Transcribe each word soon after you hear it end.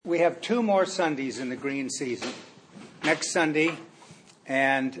have 2 more Sundays in the green season. Next Sunday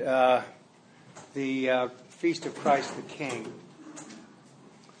and the Feast of Christ the King.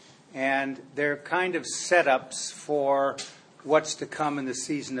 And they're kind of setups for what's to come in the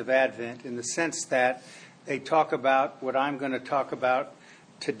season of Advent, in the sense that they talk about what I'm going to talk about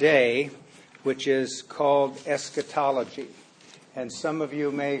today, which is called eschatology. And some of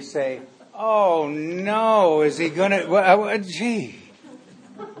you may say, oh no, is he going to, gee.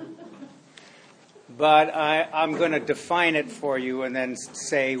 But I'm going to define it for you and then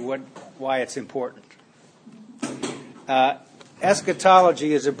say why it's important.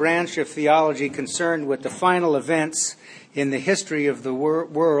 Eschatology is a branch of theology concerned with the final events in the history of the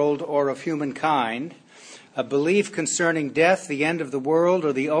world or of humankind, a belief concerning death, the end of the world,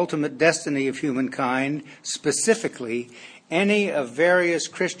 or the ultimate destiny of humankind, specifically any of various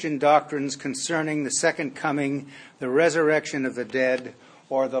Christian doctrines concerning the second coming, the resurrection of the dead,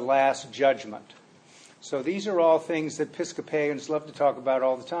 or the last judgment. So these are all things that Episcopalians love to talk about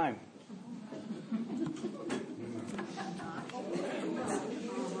all the time.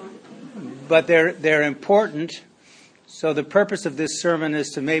 But they're important. So the purpose of this sermon is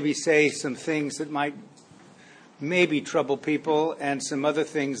to maybe say some things that might maybe trouble people, and some other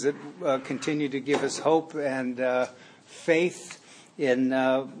things that continue to give us hope and faith in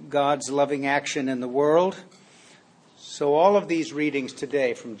God's loving action in the world. So all of these readings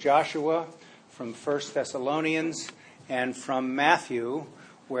today, from Joshua, from 1 Thessalonians, and from Matthew,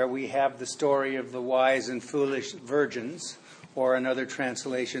 where we have the story of the wise and foolish virgins, or in other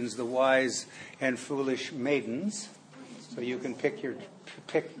translations, the wise and foolish maidens. So you can pick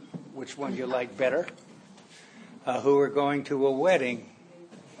which one you like better, who are going to a wedding.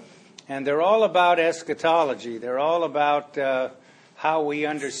 And they're all about eschatology. They're all about how we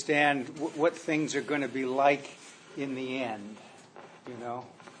understand what things are going to be like in the end, you know.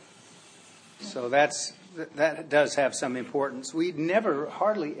 So that does have some importance. We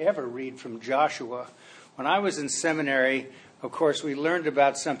hardly ever read from Joshua. When I was in seminary, of course, we learned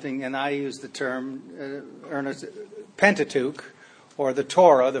about something, and I use the term Pentateuch, or the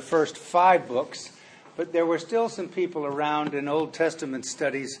Torah, the first 5 books. But there were still some people around in Old Testament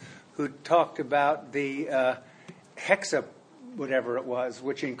studies who talked about the hexa, whatever it was,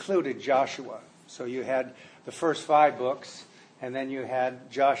 which included Joshua. So you had the first 5 books, and then you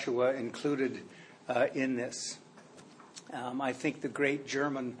had Joshua included in this. I think the great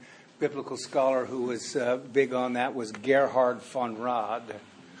German biblical scholar who was big on that was Gerhard von Rad,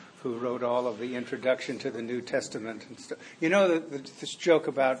 who wrote all of the introduction to the New Testament and stuff. You know this joke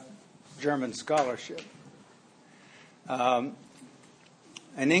about German scholarship. An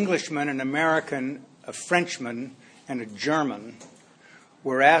Englishman, an American, a Frenchman, and a German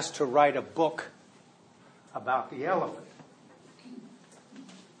were asked to write a book about the elephant.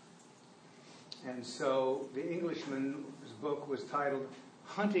 And so the Englishman's book was titled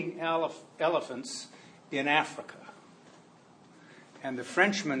Hunting Elephants in Africa. And the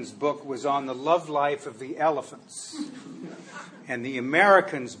Frenchman's book was on the love life of the elephants. And the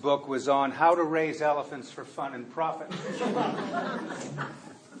American's book was on how to raise elephants for fun and profit.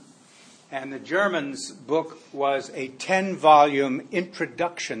 And the German's book was a 10-volume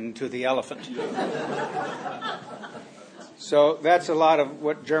introduction to the elephant. So that's a lot of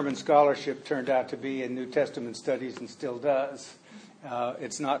what German scholarship turned out to be in New Testament studies and still does.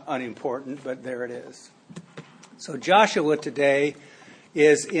 It's not unimportant, but there it is. So Joshua today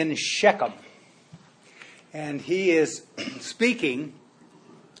is in Shechem. And he is speaking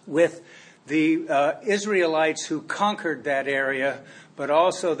with the Israelites who conquered that area, but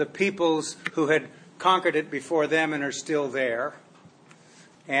also the peoples who had conquered it before them and are still there.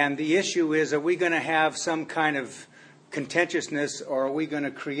 And the issue is, are we going to have some kind of contentiousness, or are we going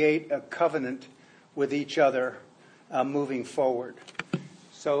to create a covenant with each other moving forward?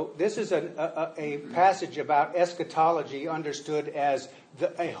 So this is a passage about eschatology understood as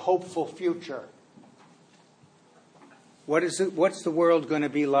a hopeful future. What's the world going to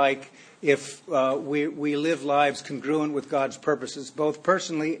be like if we live lives congruent with God's purposes, both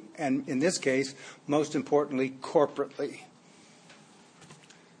personally and, in this case, most importantly, corporately?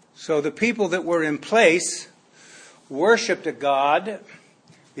 So the people that were in place worshipped a god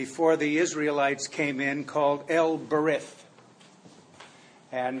before the Israelites came in called El Berith.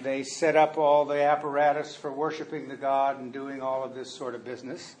 And they set up all the apparatus for worshiping the god and doing all of this sort of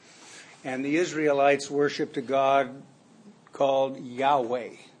business. And the Israelites worshipped a god called Yahweh.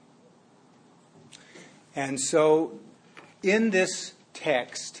 And so in this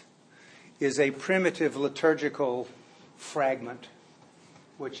text is a primitive liturgical fragment,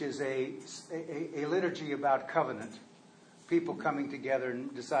 which is a liturgy about covenant people coming together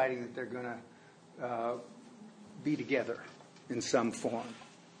and deciding that they're going to be together in some form.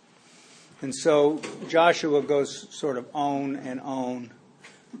 And so Joshua goes sort of on and on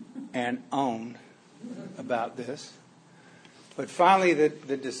and on about this. But finally the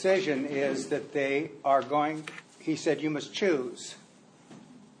decision is that they are going, he said, you must choose.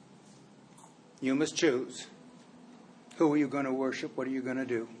 You must choose. Who are you going to worship? What are you going to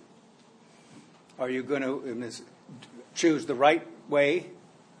do? Are you going to choose the right way,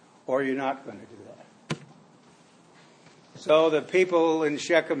 or are you not going to do that? So the people in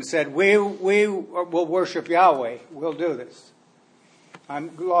Shechem said, we will worship Yahweh. We'll do this.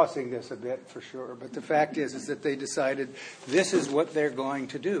 I'm glossing this a bit for sure, but the fact is that they decided this is what they're going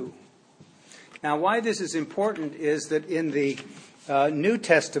to do. Now, why this is important is that in the New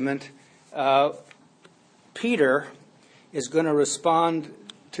Testament, Peter is going to respond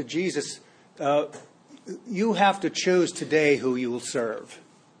to Jesus. You have to choose today who you will serve.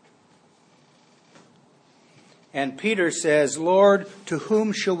 And Peter says, Lord, to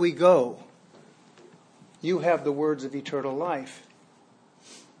whom shall we go? You have the words of eternal life.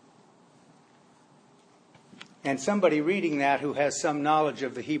 And somebody reading that who has some knowledge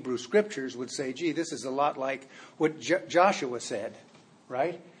of the Hebrew Scriptures would say, gee, this is a lot like what Joshua said,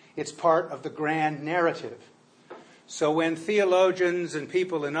 right? It's part of the grand narrative. So when theologians and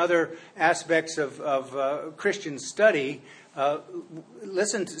people in other aspects of Christian study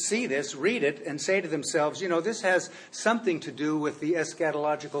see this, read it, and say to themselves, this has something to do with the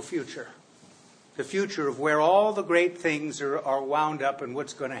eschatological future. The future of where all the great things are wound up and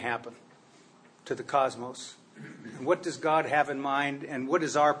what's going to happen to the cosmos. And what does God have in mind, and what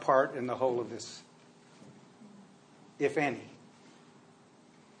is our part in the whole of this, if any?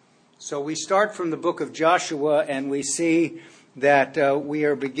 So we start from the book of Joshua, and we see that we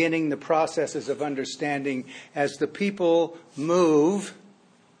are beginning the processes of understanding as the people move.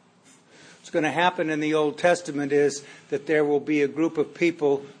 What's going to happen in the Old Testament is that there will be a group of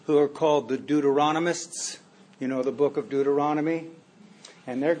people who are called the Deuteronomists, the book of Deuteronomy,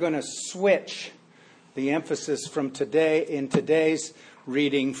 and they're going to switch the emphasis from today's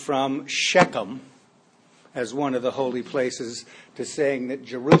reading from Shechem as one of the holy places to saying that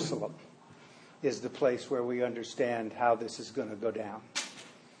Jerusalem is the place where we understand how this is going to go down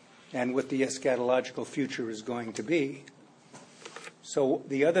and what the eschatological future is going to be. So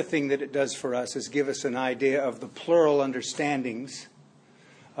the other thing that it does for us is give us an idea of the plural understandings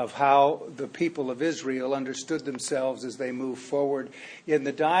of how the people of Israel understood themselves as they move forward. In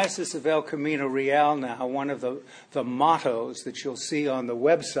the Diocese of El Camino Real now, one of the mottos that you'll see on the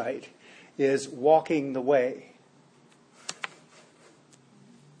website is walking the way.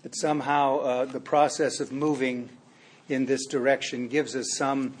 That somehow the process of moving in this direction gives us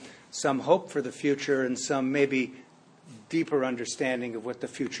some hope for the future and some maybe deeper understanding of what the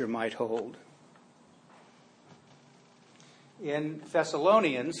future might hold. In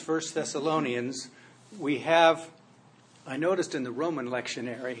Thessalonians, 1 Thessalonians, we have, I noticed in the Roman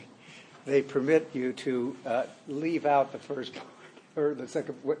lectionary, they permit you to leave out the first part, or the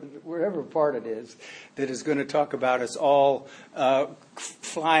second, wherever part it is, that is going to talk about us all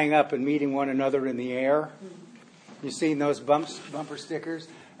flying up and meeting one another in the air. You've seen those bumper stickers?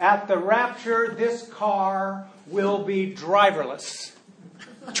 At the rapture, this car will be driverless.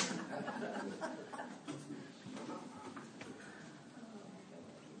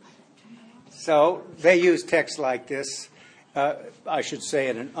 So they use text like this, I should say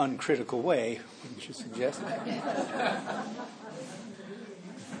in an uncritical way, wouldn't you suggest?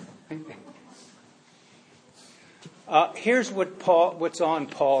 Here's what's on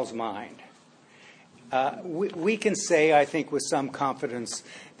Paul's mind. We can say, I think, with some confidence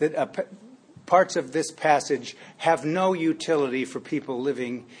that parts of this passage have no utility for people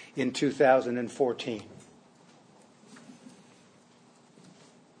living in 2014.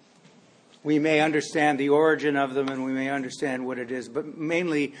 We may understand the origin of them and we may understand what it is, but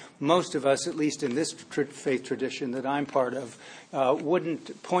mainly most of us, at least in this faith tradition that I'm part of,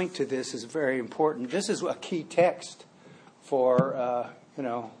 wouldn't point to this as very important. This is a key text for,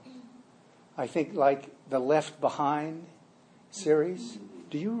 I think like the Left Behind series.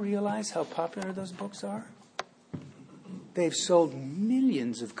 Do you realize how popular those books are? They've sold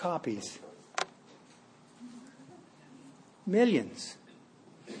millions of copies. Millions.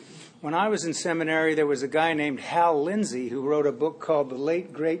 When I was in seminary, there was a guy named Hal Lindsey who wrote a book called The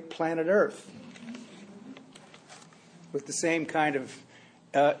Late Great Planet Earth, with the same kind of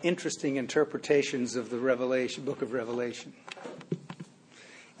interesting interpretations of the book of Revelation.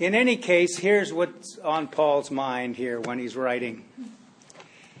 In any case, here's what's on Paul's mind here when he's writing.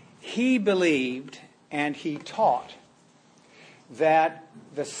 He believed and he taught that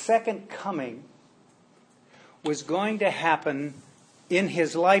the second coming was going to happen in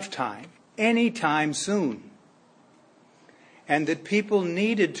his lifetime, anytime soon, and that people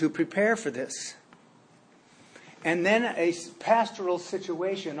needed to prepare for this. And then a pastoral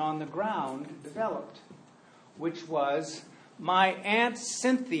situation on the ground developed, which was, my Aunt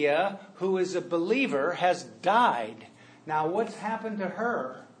Cynthia, who is a believer, has died. Now, what's happened to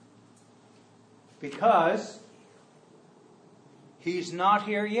her? Because he's not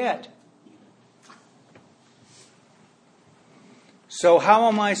here yet. So how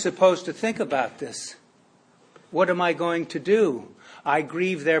am I supposed to think about this? What am I going to do? I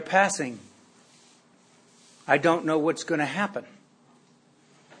grieve their passing. I don't know what's going to happen.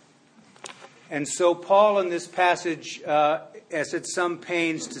 And so Paul in this passage is at some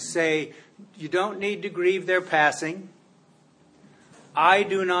pains to say, you don't need to grieve their passing. I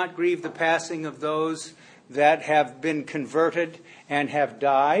do not grieve the passing of those that have been converted and have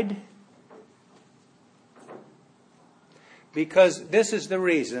died. Because this is the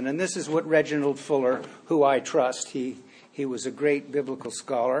reason, and this is what Reginald Fuller, who I trust, he was a great biblical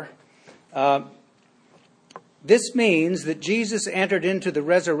scholar. This means that Jesus entered into the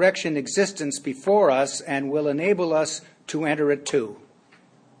resurrection existence before us and will enable us to enter it too.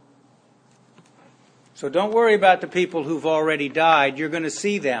 So don't worry about the people who've already died. You're going to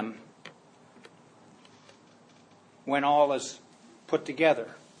see them when all is put together.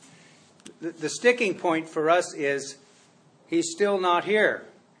 The sticking point for us is he's still not here.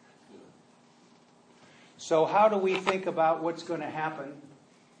 So how do we think about what's going to happen?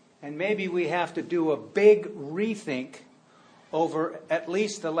 And maybe we have to do a big rethink over at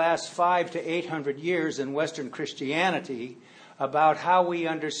least the last 500 to 800 years in Western Christianity about how we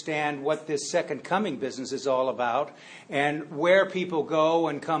understand what this second coming business is all about and where people go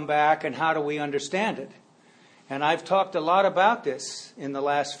and come back and how do we understand it. And I've talked a lot about this in the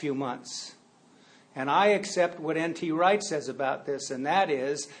last few months. And I accept what N.T. Wright says about this, and that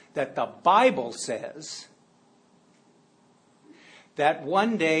is that the Bible says that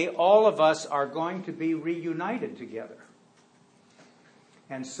one day all of us are going to be reunited together.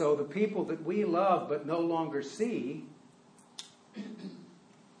 And so the people that we love but no longer see,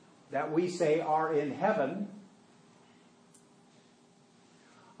 that we say are in heaven,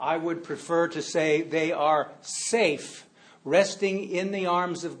 I would prefer to say they are safe, resting in the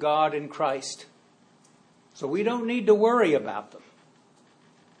arms of God in Christ. So we don't need to worry about them.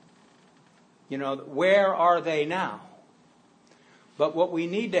 You know, where are they now? But what we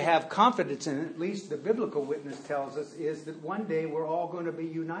need to have confidence in, at least the biblical witness tells us, is that one day we're all going to be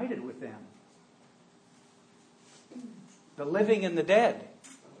united with them. The living and the dead.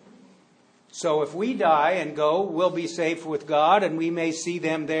 So if we die and go, we'll be safe with God and we may see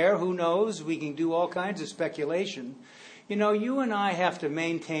them there. Who knows? We can do all kinds of speculation. You know, you and I have to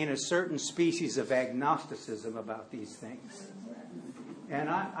maintain a certain species of agnosticism about these things. And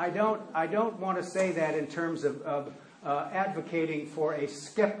I don't want to say that in terms of advocating for a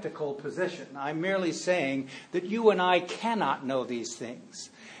skeptical position. I'm merely saying that you and I cannot know these things.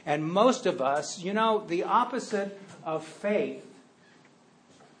 And most of us, you know, the opposite of faith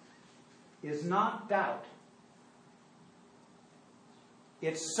is not doubt.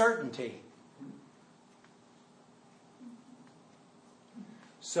 It's certainty.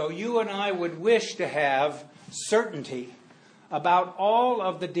 So you and I would wish to have certainty about all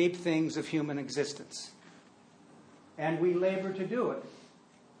of the deep things of human existence. And we labor to do it.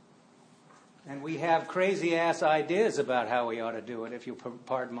 And we have crazy-ass ideas about how we ought to do it, if you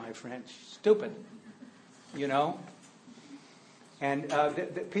pardon my French. Stupid, you know. And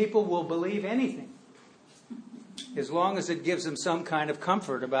the people will believe anything as long as it gives them some kind of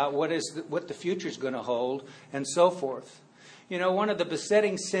comfort about what the future's going to hold and so forth. You know, one of the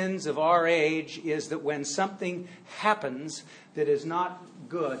besetting sins of our age is that when something happens that is not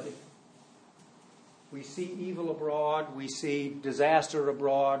good, we see evil abroad, we see disaster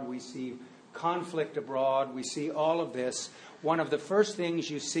abroad, we see conflict abroad, we see all of this. One of the first things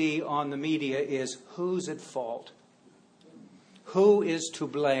you see on the media is who's at fault? Who is to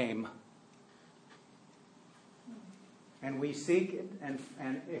blame? And we seek it,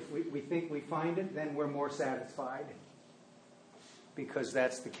 and if we think we find it, then we're more satisfied. Because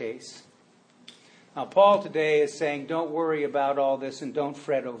that's the case. Now, Paul today is saying, don't worry about all this and don't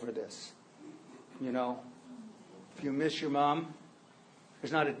fret over this. You know, if you miss your mom,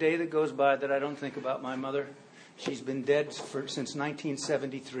 there's not a day that goes by that I don't think about my mother. She's been dead since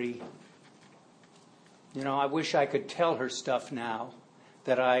 1973. You know, I wish I could tell her stuff now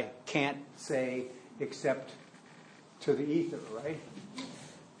that I can't say except to the ether, right?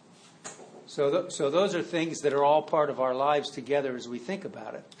 So those are things that are all part of our lives together as we think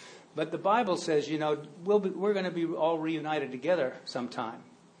about it. But the Bible says, we're going to be all reunited together sometime.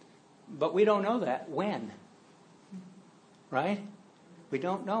 But we don't know that. When? Right? We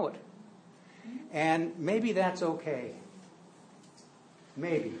don't know it. And maybe that's okay.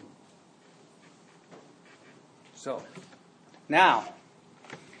 Maybe. So, now,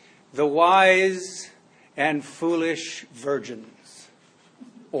 the wise and foolish virgins,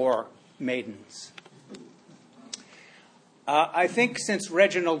 or maidens. I think since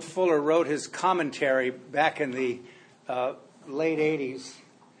Reginald Fuller wrote his commentary back in the late 80s,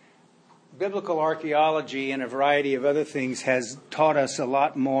 biblical archaeology and a variety of other things has taught us a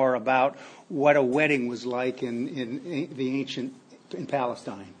lot more about what a wedding was like in the ancient, in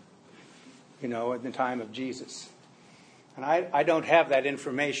Palestine, at the time of Jesus. And I don't have that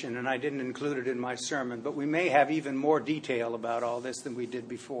information, and I didn't include it in my sermon, but we may have even more detail about all this than we did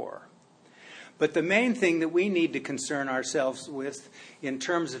before. But the main thing that we need to concern ourselves with in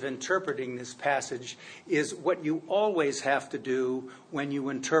terms of interpreting this passage is what you always have to do when you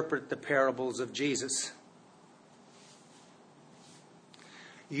interpret the parables of Jesus.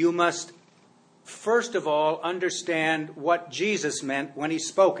 You must, first of all, understand what Jesus meant when he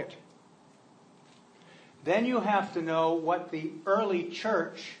spoke it. Then you have to know what the early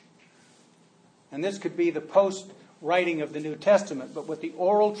church, and this could be the post-writing of the New Testament, but what the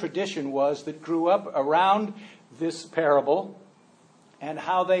oral tradition was that grew up around this parable and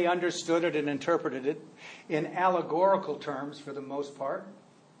how they understood it and interpreted it in allegorical terms for the most part.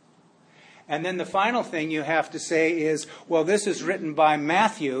 And then the final thing you have to say is, well, this is written by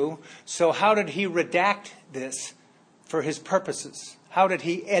Matthew, so how did he redact this for his purposes? How did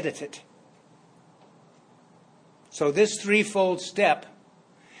he edit it? So this threefold step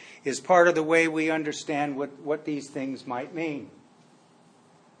is part of the way we understand what these things might mean.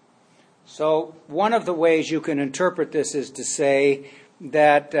 So one of the ways you can interpret this is to say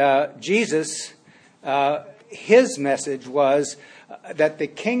that Jesus, his message was that the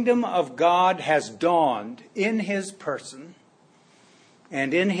kingdom of God has dawned in his person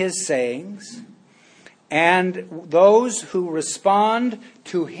and in his sayings, and those who respond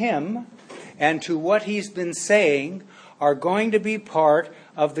to him and to what he's been saying are going to be part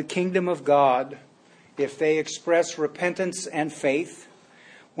of the kingdom of God if they express repentance and faith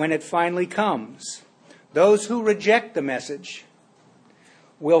when it finally comes. Those who reject the message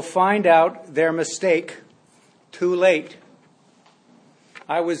will find out their mistake too late.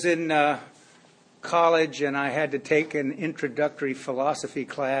 I was in college and I had to take an introductory philosophy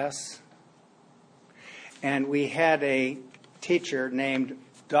class, and we had a teacher named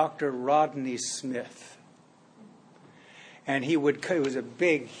Dr. Rodney Smith. And he was a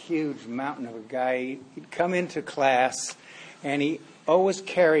big, huge mountain of a guy. He'd come into class, and he always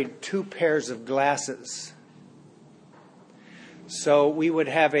carried 2 pairs of glasses. So we would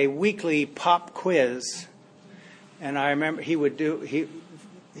have a weekly pop quiz. And I remember he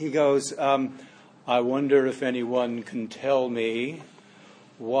goes, I wonder if anyone can tell me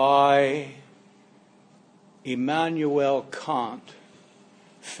why Immanuel Kant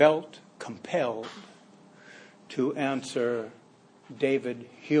felt compelled to answer David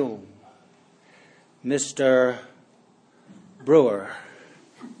Hume. Mr. Breuer.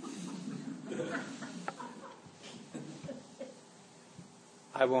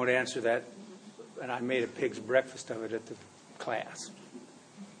 I won't answer that, and I made a pig's breakfast of it at the class.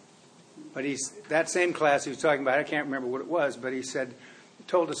 But that same class he was talking about, I can't remember what it was, but he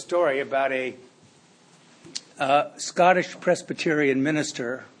told a story about a Scottish Presbyterian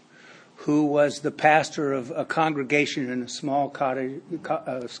minister who was the pastor of a congregation in a small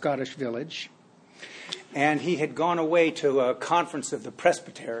Scottish village. And he had gone away to a conference of the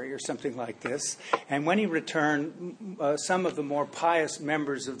presbytery or something like this. And when he returned, some of the more pious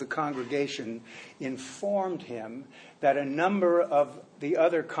members of the congregation informed him that a number of the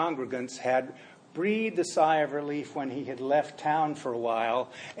other congregants had breathed a sigh of relief when he had left town for a while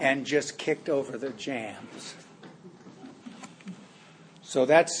and just kicked over their jams. So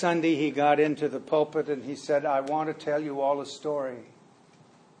that Sunday he got into the pulpit and he said, I want to tell you all a story.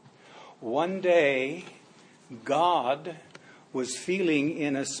 One day, God was feeling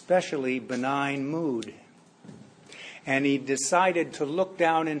in a especially benign mood. And he decided to look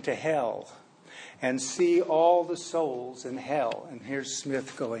down into hell and see all the souls in hell. And here's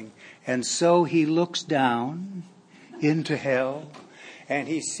Smith going, and so he looks down into hell and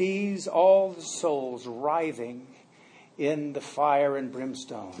he sees all the souls writhing in the fire and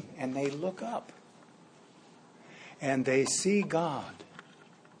brimstone. And they look up and they see God.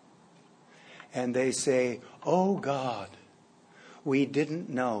 And they say, oh God, we didn't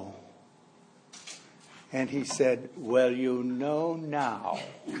know. And he said, well, you know now.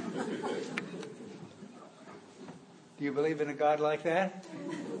 Do you believe in a God like that?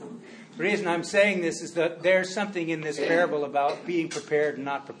 The reason I'm saying this is that there's something in this parable about being prepared and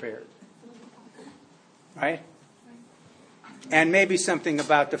not prepared. Right? And maybe something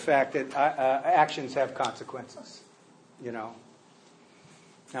about the fact that actions have consequences. You know.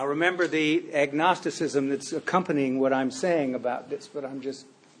 Now remember the agnosticism that's accompanying what I'm saying about this, but I'm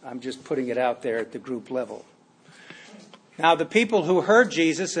just putting it out there at the group level. Now the people who heard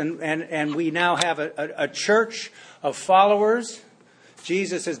Jesus, and we now have a church of followers.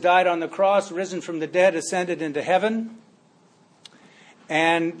 Jesus has died on the cross, risen from the dead, ascended into heaven.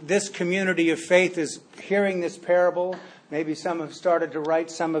 And this community of faith is hearing this parable. Maybe some have started to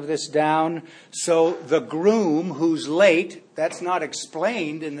write some of this down. So the groom who's late, that's not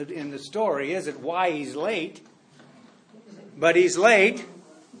explained in the story, is it? Why he's late. But he's late.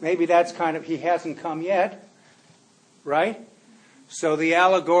 Maybe that's kind of, he hasn't come yet. Right? So the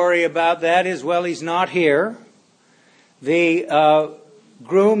allegory about that is, well, he's not here. The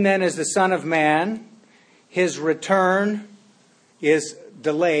groom then is the Son of Man. His return is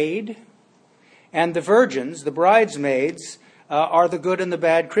delayed. And the virgins, the bridesmaids, are the good and the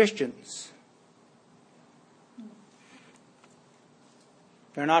bad Christians.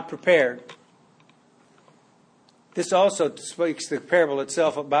 They're not prepared. This also speaks the parable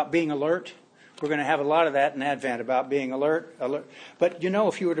itself about being alert. We're going to have a lot of that in Advent about being alert. But,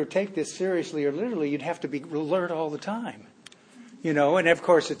 if you were to take this seriously or literally, you'd have to be alert all the time. And of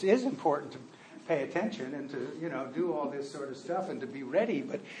course it is important to pay attention and to, do all this sort of stuff and to be ready.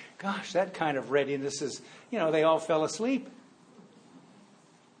 But, gosh, that kind of readiness is, they all fell asleep.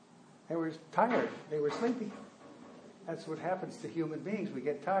 They were tired. They were sleepy. That's what happens to human beings. We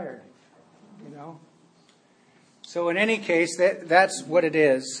get tired, So in any case, that's what it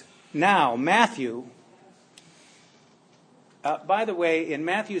is. Now, Matthew, by the way, in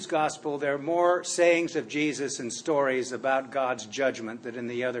Matthew's gospel, there are more sayings of Jesus and stories about God's judgment than in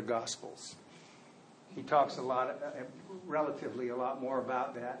the other gospels. He talks relatively a lot more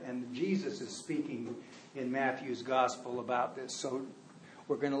about that. And Jesus is speaking in Matthew's gospel about this. So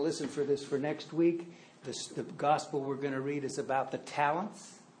we're going to listen for this for next week. The gospel we're going to read is about the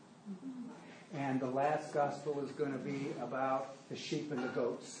talents. And the last gospel is going to be about the sheep and the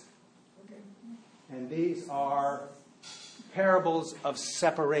goats. And these are parables of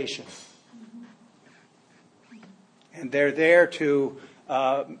separation. And they're there to,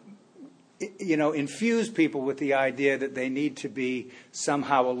 infuse people with the idea that they need to be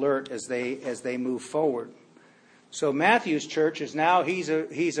somehow alert as they move forward. So Matthew's church is now, he's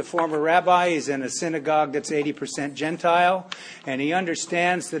a former rabbi. He's in a synagogue that's 80% Gentile. And he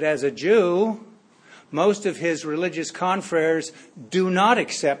understands that as a Jew, most of his religious confreres do not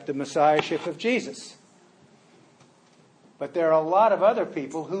accept the messiahship of Jesus. But there are a lot of other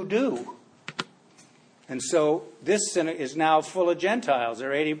people who do. And so this synagogue is now full of Gentiles,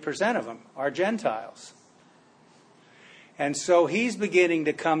 or 80% of them are Gentiles. And so he's beginning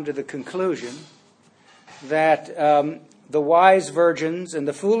to come to the conclusion that the wise virgins and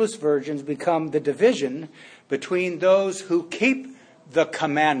the foolish virgins become the division between those who keep the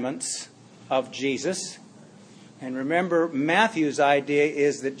commandments of Jesus. And remember, Matthew's idea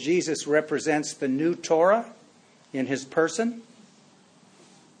is that Jesus represents the new Torah in his person.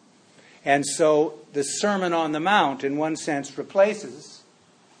 And so the Sermon on the Mount, in one sense, replaces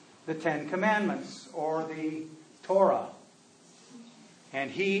the Ten Commandments or the Torah.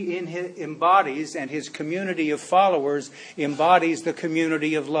 And he embodies, and his community of followers embodies the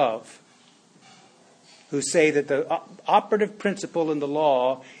community of love, who say that the operative principle in the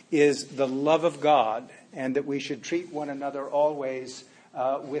law is the love of God, and that we should treat one another always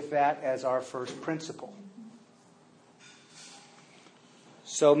with that as our first principle.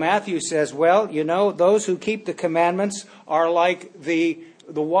 So Matthew says, well, those who keep the commandments are like the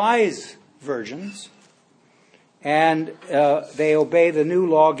wise virgins, and they obey the new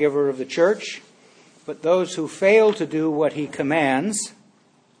lawgiver of the church. But those who fail to do what he commands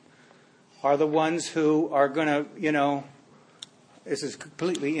are the ones who are going to, this is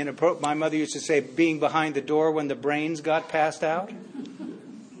completely inappropriate. My mother used to say, being behind the door when the brains got passed out.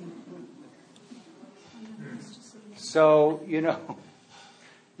 So,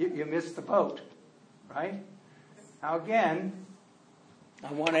 you missed the boat, right? Now again,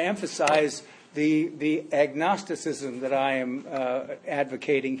 I want to emphasize the agnosticism that I am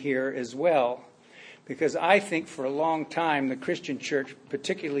advocating here as well. Because I think for a long time the Christian church,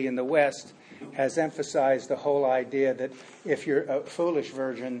 particularly in the West, has emphasized the whole idea that if you're a foolish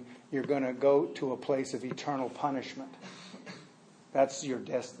virgin, you're going to go to a place of eternal punishment. That's your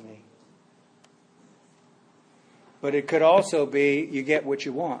destiny. But it could also be you get what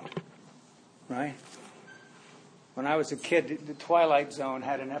you want, right? When I was a kid, the Twilight Zone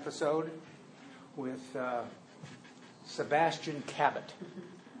had an episode with Sebastian Cabot.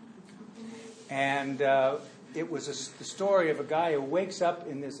 And it was the story of a guy who wakes up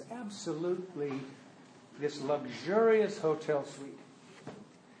in this luxurious hotel suite.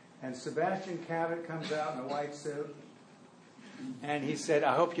 And Sebastian Cabot comes out in a white suit. And he said,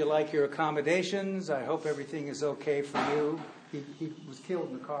 I hope you like your accommodations. I hope everything is okay for you. He was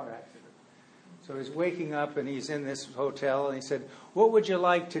killed in a car accident. So he's waking up and he's in this hotel. And he said, what would you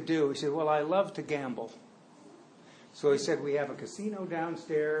like to do? He said, well, I love to gamble. So he said, we have a casino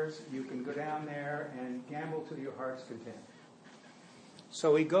downstairs. You can go down there and gamble to your heart's content.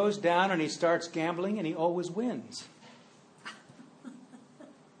 So he goes down and he starts gambling and he always wins.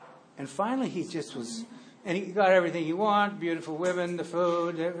 And finally he just was, and he got everything he wanted, beautiful women, the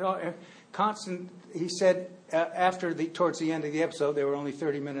food, constant. He said, towards the end of the episode, they were only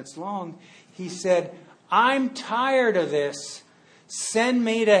 30 minutes long, he said, I'm tired of this. Send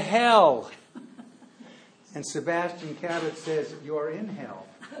me to hell. And Sebastian Cabot says, you're in hell.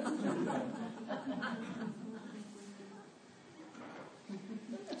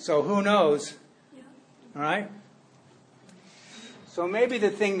 So who knows? All right? So maybe the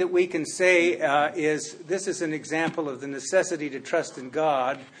thing that we can say is this is an example of the necessity to trust in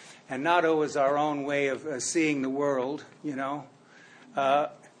God and not always our own way of seeing the world, you know.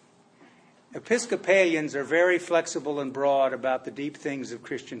 Episcopalians are very flexible and broad about the deep things of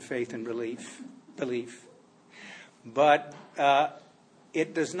Christian faith and belief. But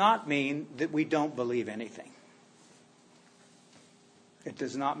it does not mean that we don't believe anything. It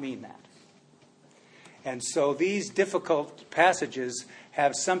does not mean that. And so these difficult passages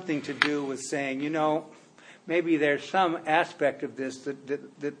have something to do with saying, you know, maybe there's some aspect of this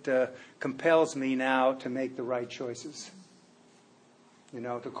that compels me now to make the right choices. You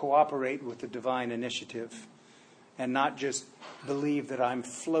know, to cooperate with the divine initiative and not just believe that I'm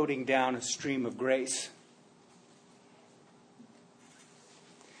floating down a stream of grace.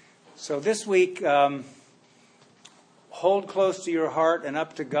 So this week, hold close to your heart and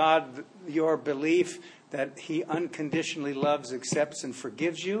up to God your belief that He unconditionally loves, accepts, and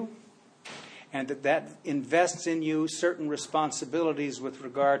forgives you, and that invests in you certain responsibilities with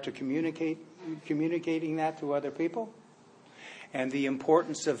regard to communicating that to other people, and the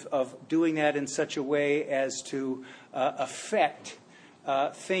importance of doing that in such a way as to affect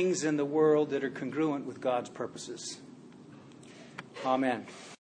things in the world that are congruent with God's purposes. Amen.